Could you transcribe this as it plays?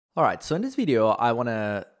Alright, so in this video, I want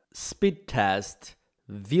to speed test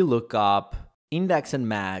VLOOKUP, index and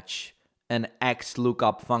match, and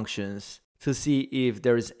XLOOKUP functions to see if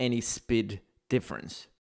there is any speed difference.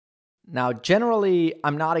 Now, generally,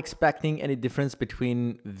 I'm not expecting any difference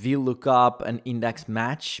between VLOOKUP and index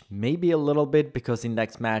match. Maybe a little bit because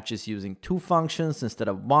index match is using two functions instead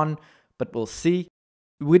of one, but we'll see.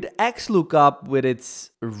 With XLOOKUP, with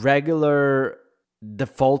its regular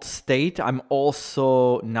default state, I'm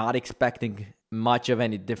also not expecting much of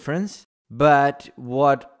any difference. But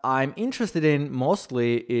what I'm interested in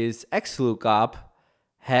mostly is XLOOKUP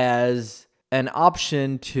has an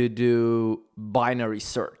option to do binary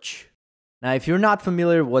search. Now, if you're not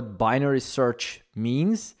familiar what binary search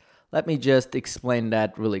means, let me just explain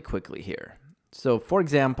that really quickly here. So for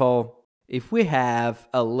example, if we have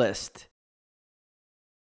a list,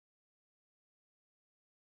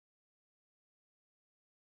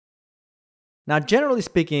 now, generally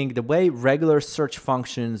speaking, the way regular search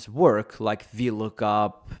functions work, like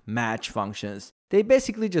VLOOKUP, match functions, they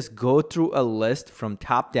basically just go through a list from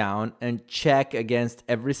top down and check against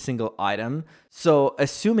every single item. So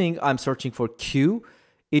assuming I'm searching for Q,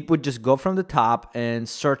 it would just go from the top and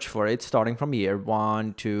search for it, starting from here,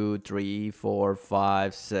 1, 2, 3, 4,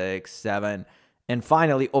 5, 6, 7, and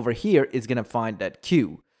finally over here, it's gonna find that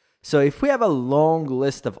Q. So if we have a long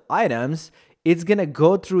list of items, it's gonna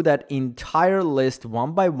go through that entire list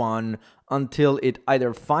one by one until it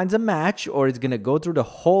either finds a match or it's gonna go through the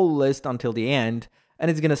whole list until the end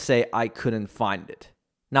and it's gonna say, I couldn't find it.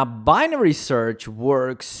 Now, binary search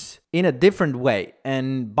works in a different way,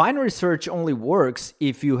 and binary search only works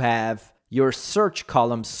if you have your search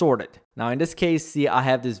column sorted. Now, in this case, see, I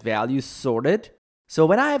have this value sorted. So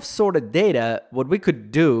when I have sorted data, what we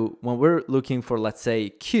could do when we're looking for, let's say,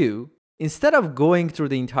 Q, instead of going through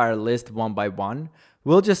the entire list one by one,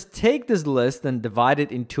 we'll just take this list and divide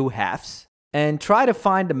it in two halves and try to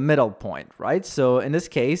find the middle point, right? So in this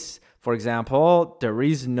case, for example, there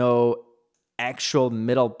is no actual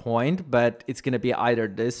middle point, but it's gonna be either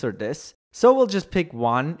this or this. So we'll just pick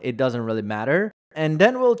one, it doesn't really matter. And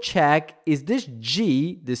then we'll check, is this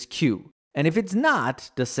G this Q? And if it's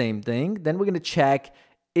not the same thing, then we're gonna check,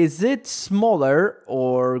 is it smaller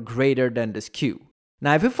or greater than this Q?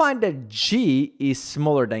 Now, if we find that G is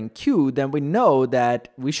smaller than Q, then we know that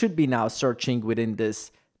we should be now searching within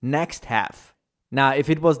this next half. Now, if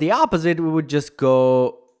it was the opposite, we would just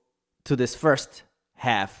go to this first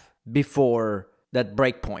half before that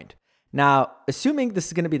breakpoint. Now, assuming this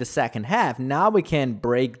is going to be the second half, now we can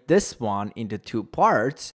break this one into two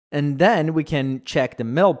parts, and then we can check the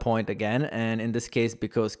middle point again. And in this case,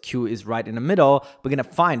 because Q is right in the middle, we're going to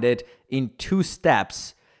find it in two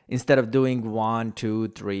steps, instead of doing 1, 2,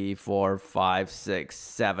 3, 4, 5, 6,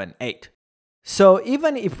 7, 8. So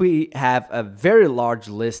even if we have a very large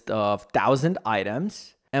list of 1,000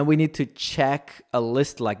 items and we need to check a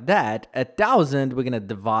list like that, 1,000 we're gonna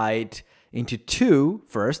divide into 2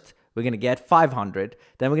 first. We're gonna get 500.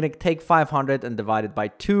 Then we're gonna take 500 and divide it by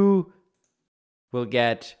 2. We'll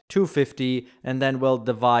get 250, and then we'll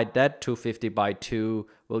divide that 250 by 2.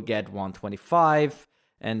 We'll get 125.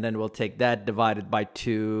 And then we'll take that divided by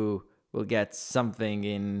 2. We'll get something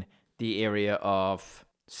in the area of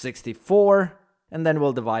 64. And then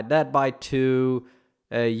we'll divide that by 2.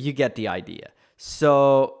 You get the idea.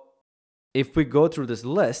 So if we go through this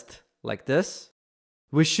list like this,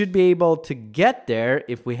 we should be able to get there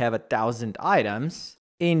if we have 1,000 items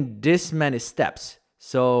in this many steps.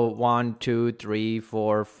 So 1, 2, 3,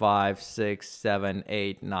 4, 5, 6, 7,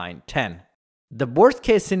 8, 9, 10. The worst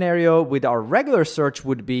case scenario with our regular search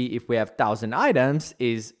would be if we have 1,000 items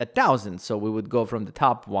is 1,000. So we would go from the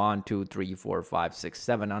top 1, 2, 3, 4, 5, 6,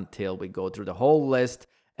 7 until we go through the whole list.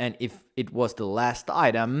 And if it was the last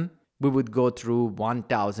item, we would go through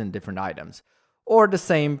 1,000 different items. Or the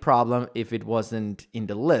same problem if it wasn't in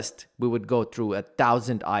the list, we would go through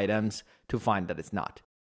 1,000 items to find that it's not.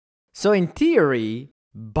 So in theory,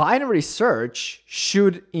 binary search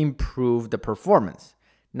should improve the performance.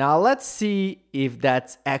 Now let's see if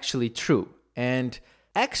that's actually true. And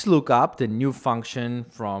XLOOKUP, the new function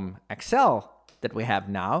from Excel that we have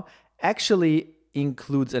now, actually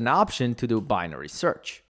includes an option to do binary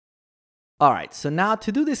search. All right, so now to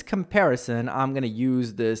do this comparison, I'm gonna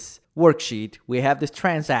use this worksheet. We have this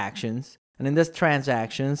transactions, and in this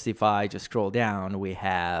transactions, if I just scroll down, we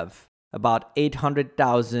have about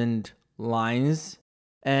 800,000 lines.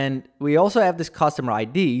 And we also have this customer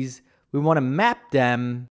IDs. We want to map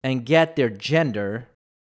them and get their gender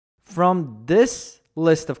from this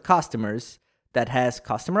list of customers that has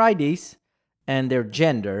customer IDs and their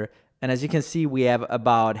gender. And as you can see, we have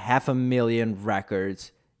about 500,000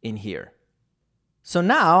 records in here. So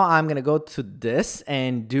now I'm gonna go to this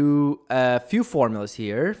and do a few formulas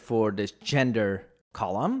here for this gender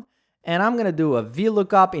column. And I'm gonna do a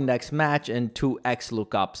VLOOKUP, index match, and 2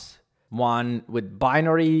 XLOOKUPs. One with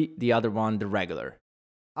binary, the other one the regular.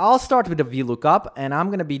 I'll start with the VLOOKUP, and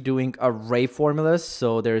I'm gonna be doing array formulas,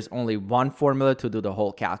 so there's only one formula to do the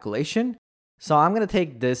whole calculation. So I'm gonna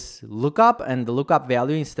take this lookup, and the lookup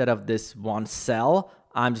value, instead of this one cell,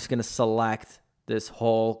 I'm just gonna select this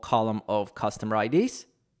whole column of customer IDs,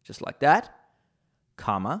 just like that,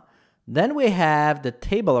 comma. Then we have the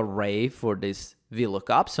table array for this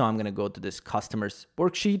VLOOKUP. So I'm gonna go to this customers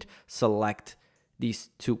worksheet, select these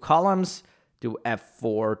two columns, do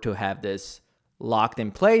F4 to have this locked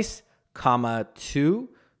in place, comma 2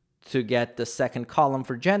 to get the second column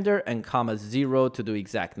for gender, and comma 0 to do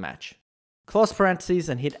exact match. Close parentheses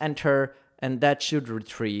and hit enter, and that should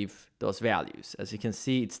retrieve those values. As you can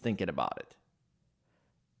see, it's thinking about it.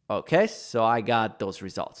 Okay, so I got those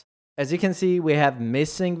results. As you can see, we have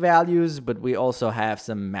missing values, but we also have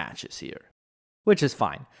some matches here, which is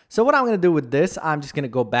fine. So what I'm gonna do with this, I'm just gonna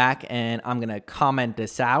go back and I'm gonna comment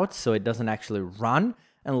this out so it doesn't actually run.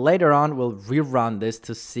 And later on, we'll rerun this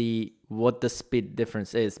to see what the speed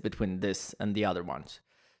difference is between this and the other ones.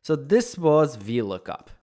 So this was VLOOKUP.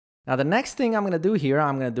 Now the next thing I'm gonna do here,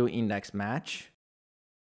 I'm gonna do index match.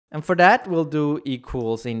 And for that, we'll do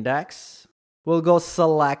equals index. We'll go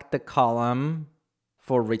select the column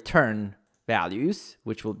for return values,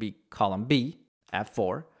 which will be column B,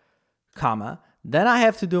 F4, comma. Then I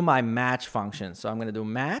have to do my match function. So I'm gonna do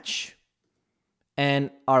match.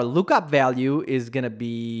 And our lookup value is gonna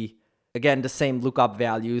be, again, the same lookup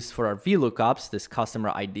values for our VLOOKUPs, this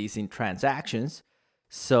customer IDs in transactions.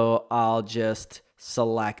 So I'll just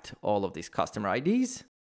select all of these customer IDs,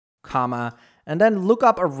 comma, and then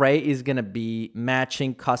lookup array is gonna be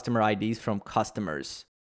matching customer IDs from customers,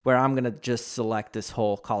 where I'm gonna just select this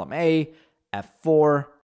whole column A, F4,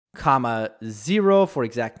 comma 0 for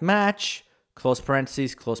exact match, close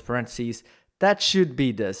parentheses. That should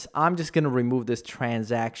be this. I'm just gonna remove this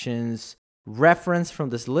transactions reference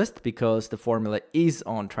from this list because the formula is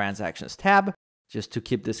on transactions tab, just to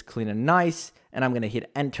keep this clean and nice. And I'm gonna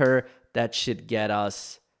hit enter. That should get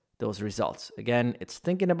us those results. Again, it's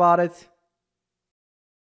thinking about it.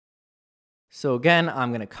 So again,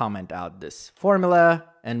 I'm gonna comment out this formula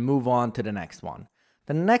and move on to the next one.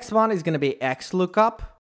 The next one is gonna be XLOOKUP.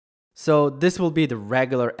 So this will be the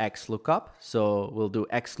regular XLOOKUP. So we'll do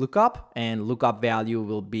XLOOKUP and lookup value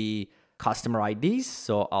will be customer IDs.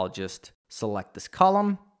 So I'll just select this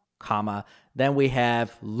column, comma. Then we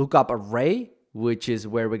have lookup array, which is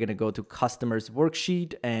where we're gonna go to customers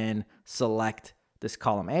worksheet and select this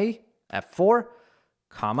column A, F4,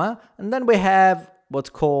 comma. And then we have what's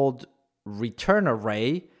called return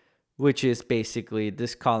array, which is basically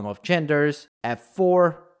this column of genders,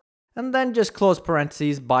 F4, and then just close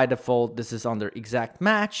parentheses. By default, this is under exact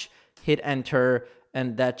match, hit enter,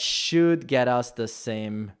 and that should get us the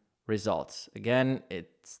same results. Again,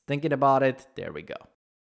 it's thinking about it, there we go.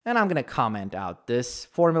 And I'm gonna comment out this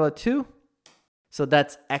formula too. So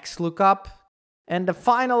that's XLOOKUP. And the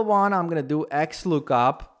final one, I'm gonna do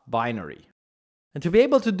XLOOKUP binary. And to be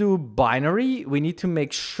able to do binary, we need to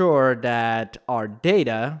make sure that our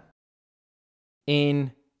data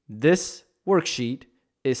in this worksheet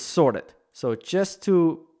is sorted. So just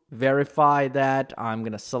to verify that, I'm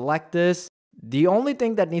gonna select this. The only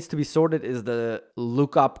thing that needs to be sorted is the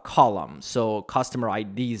lookup column. So customer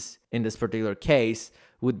IDs in this particular case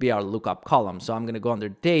would be our lookup column. So I'm gonna go under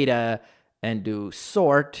data and do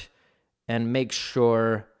sort and make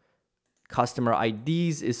sure customer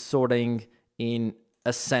IDs is sorting in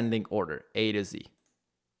ascending order, A to Z.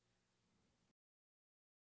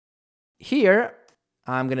 Here,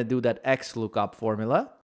 I'm gonna do that XLOOKUP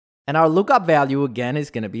formula. And our lookup value again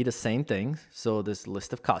is gonna be the same thing. So this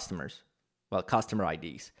list of customers, well, customer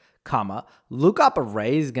IDs, comma, lookup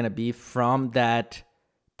array is gonna be from that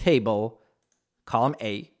table, column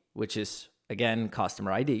A, which is again,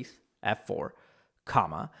 customer IDs, F4,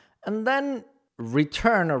 comma, and then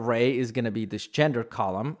return array is gonna be this gender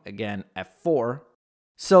column, again, F4.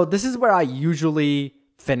 So this is where I usually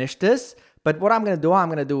finish this, but what I'm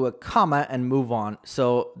gonna do a comma and move on.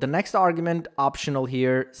 So the next argument, optional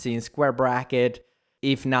here, see in square bracket,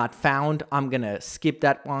 if not found, I'm gonna skip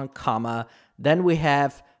that one, comma. Then we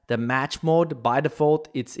have the match mode. By default,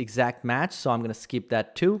 it's exact match, so I'm gonna skip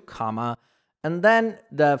that too, comma. And then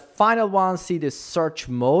the final one, see this search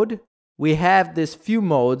mode. We have this few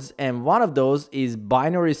modes, and one of those is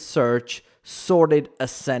binary search sorted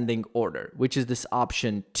ascending order, which is this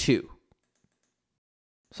option 2.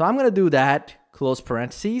 So I'm gonna do that, close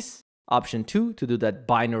parentheses. option 2 to do that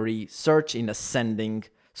binary search in ascending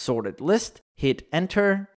sorted list. Hit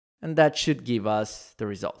enter, and that should give us the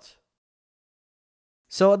results.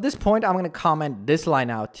 So at this point, I'm going to comment this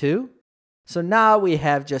line out too. So now we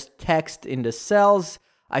have just text in the cells.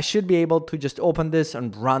 I should be able to just open this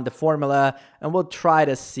and run the formula, and we'll try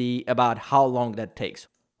to see about how long that takes.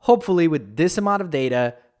 Hopefully with this amount of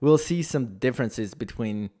data, we'll see some differences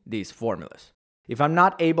between these formulas. If I'm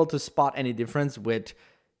not able to spot any difference with,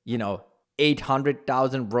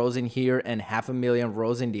 800,000 rows in here and 500,000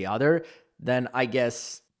 rows in the other, then I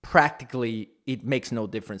guess practically it makes no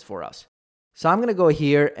difference for us. So I'm going to go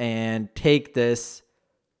here and take this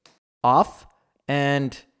off,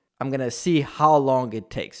 and I'm going to see how long it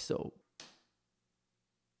takes. So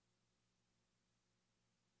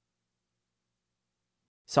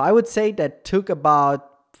I would say that took about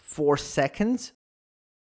 4 seconds.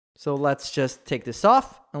 So let's just take this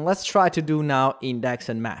off, and let's try to do now index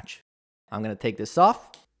and match. I'm going to take this off.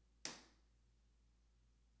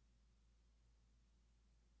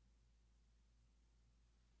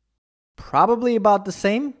 Probably about the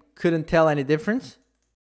same. Couldn't tell any difference.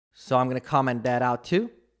 So I'm going to comment that out too.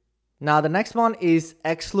 Now the next one is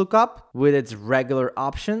XLOOKUP with its regular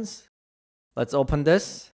options. Let's open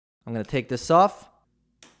this. I'm going to take this off.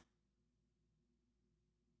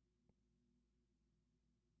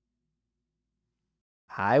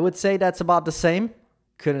 I would say that's about the same.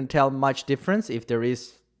 Couldn't tell much difference. If there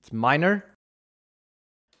is, it's minor.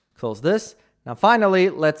 Close this. Now finally,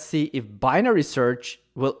 let's see if binary search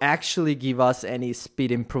will actually give us any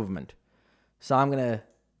speed improvement. So I'm going to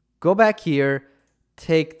go back here,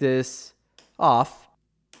 take this off.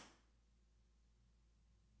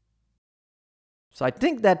 So I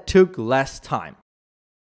think that took less time.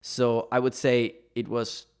 So I would say it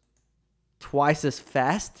was twice as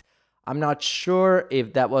fast. I'm not sure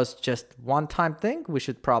if that was just one-time thing. We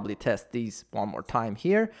should probably test these one more time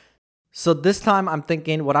here. So this time I'm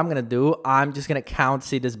thinking what I'm going to do, I'm just going to count,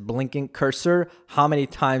 see this blinking cursor, how many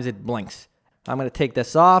times it blinks. I'm going to take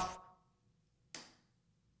this off.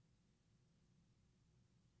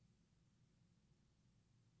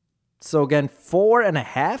 So again,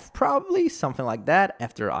 4.5 probably, something like that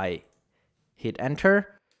after I hit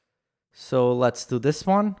enter. So let's do this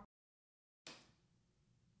one.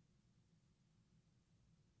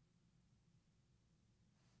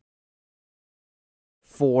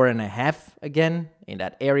 Four and a half again in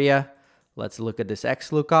that area. Let's look at this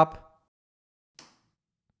XLOOKUP.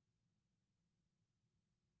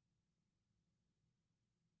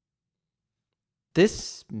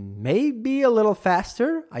 This may be a little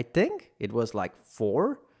faster, I think. It was like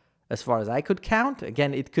 4 as far as I could count.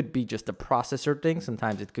 Again, it could be just a processor thing.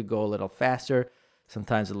 Sometimes it could go a little faster,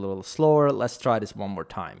 sometimes a little slower. Let's try this one more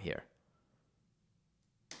time here.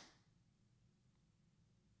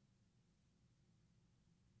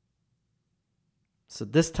 So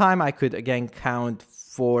this time I could again count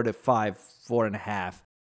 4 to 5, 4.5.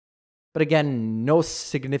 But again, no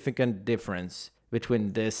significant difference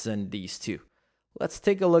between this and these two. Let's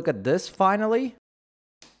take a look at this finally.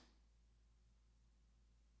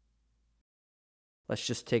 Let's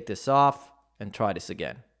just take this off and try this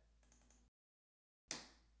again.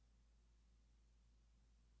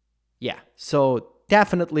 Yeah, so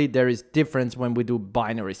definitely there is difference when we do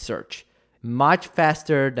binary search. Much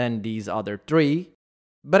faster than these other three.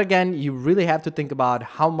 But again, you really have to think about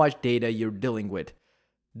how much data you're dealing with.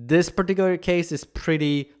 This particular case is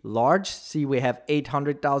pretty large. See, we have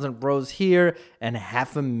 800,000 rows here and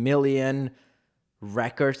 500,000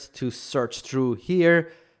 records to search through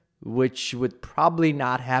here, which would probably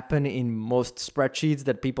not happen in most spreadsheets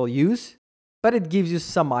that people use, but it gives you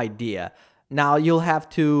some idea. Now you'll have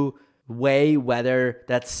to weigh whether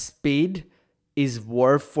that speed is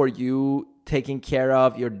worth for you taking care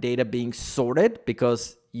of your data being sorted,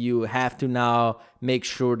 because you have to now make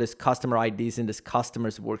sure this customer IDs in this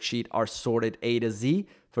customer's worksheet are sorted A to Z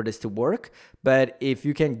for this to work. But if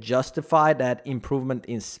you can justify that improvement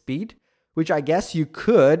in speed, which I guess you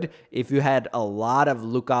could if you had a lot of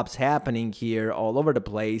lookups happening here all over the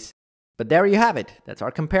place. But there you have it. That's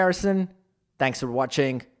our comparison. Thanks for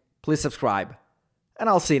watching. Please subscribe, and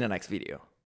I'll see you in the next video.